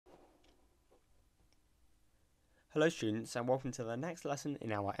Hello students, and welcome to the next lesson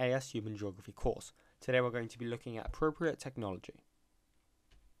in our AS Human Geography course. Today we're going to be looking at appropriate technology.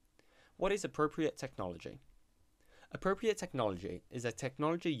 What is appropriate technology? Appropriate technology is a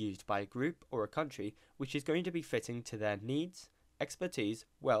technology used by a group or a country which is going to be fitting to their needs, expertise,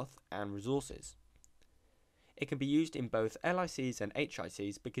 wealth and resources. It can be used in both LICs and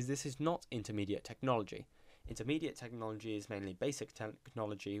HICs because this is not intermediate technology. Intermediate technology is mainly basic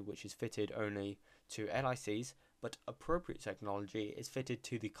technology which is fitted only to LICs, but appropriate technology is fitted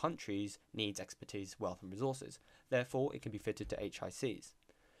to the country's needs, expertise, wealth and resources. Therefore, it can be fitted to HICs.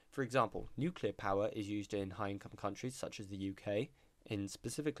 For example, nuclear power is used in high-income countries such as the UK,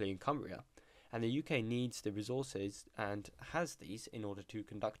 specifically in Cumbria, and the UK needs the resources and has these in order to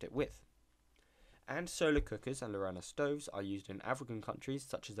conduct it with. And solar cookers and Lorana stoves are used in African countries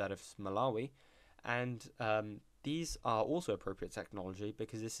such as that of Malawi, and these are also appropriate technology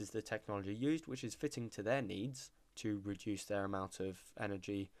because this is the technology used which is fitting to their needs to reduce their amount of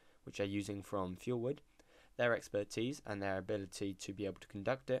energy which they're using from fuel wood, their expertise and their ability to be able to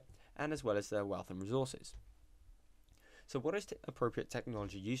conduct it, and as well as their wealth and resources. So what is appropriate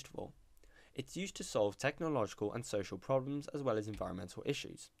technology used for? It's used to solve technological and social problems as well as environmental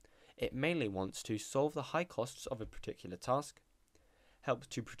issues. It mainly wants to solve the high costs of a particular task, helps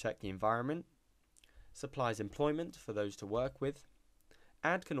to protect the environment, supplies employment for those to work with,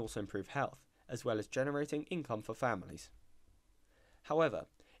 and can also improve health, as well as generating income for families. However,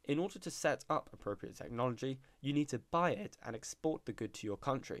 in order to set up appropriate technology, you need to buy it and export the good to your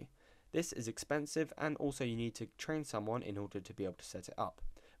country. This is expensive, and also you need to train someone in order to be able to set it up.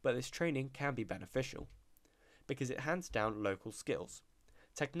 But this training can be beneficial because it hands down local skills.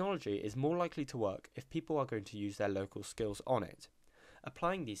 Technology is more likely to work if people are going to use their local skills on it.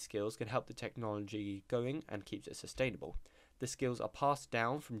 Applying these skills can help the technology going and keeps it sustainable. The skills are passed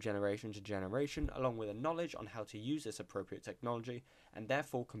down from generation to generation along with a knowledge on how to use this appropriate technology, and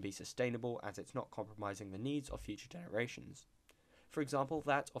therefore can be sustainable as it's not compromising the needs of future generations. For example,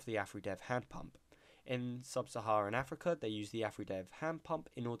 that of the AfriDev hand pump. In sub-Saharan Africa, they use the AfriDev hand pump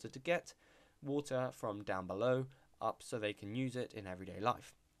in order to get water from down below up so they can use it in everyday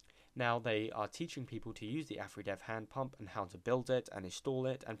life. Now they are teaching people to use the AfriDev hand pump and how to build it and install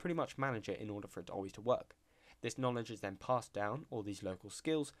it and pretty much manage it in order for it always to work. This knowledge is then passed down, or these local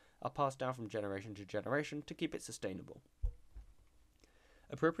skills are passed down from generation to generation to keep it sustainable.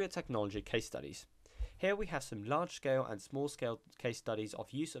 Appropriate technology case studies. Here we have some large-scale and small-scale case studies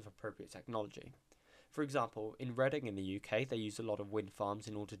of use of appropriate technology. For example, in Reading in the UK, they use a lot of wind farms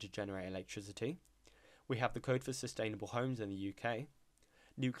in order to generate electricity. We have the Code for Sustainable Homes in the UK,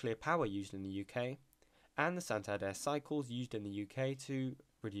 nuclear power used in the UK, and the Santander cycles used in the UK to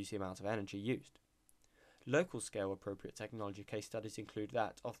reduce the amount of energy used. Local scale appropriate technology case studies include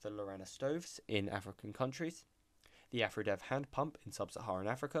that of the Lorana stoves in African countries, the AfriDev hand pump in sub-Saharan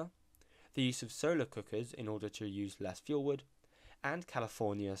Africa, the use of solar cookers in order to use less fuel wood, and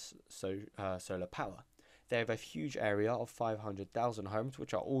California's solar power. They have a huge area of 500,000 homes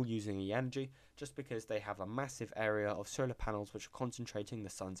which are all using the energy just because they have a massive area of solar panels which are concentrating the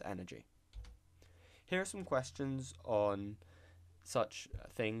sun's energy. Here are some questions on such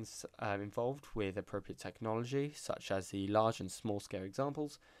things involved with appropriate technology, such as the large and small scale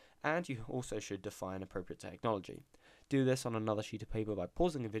examples, and you also should define appropriate technology. Do this on another sheet of paper by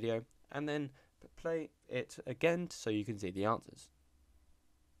pausing the video and then play it again so you can see the answers.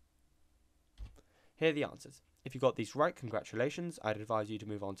 Here are the answers. If you got these right, congratulations. I'd advise you to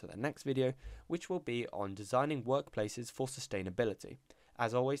move on to the next video, which will be on designing workplaces for sustainability.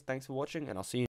 As always, thanks for watching, and I'll see you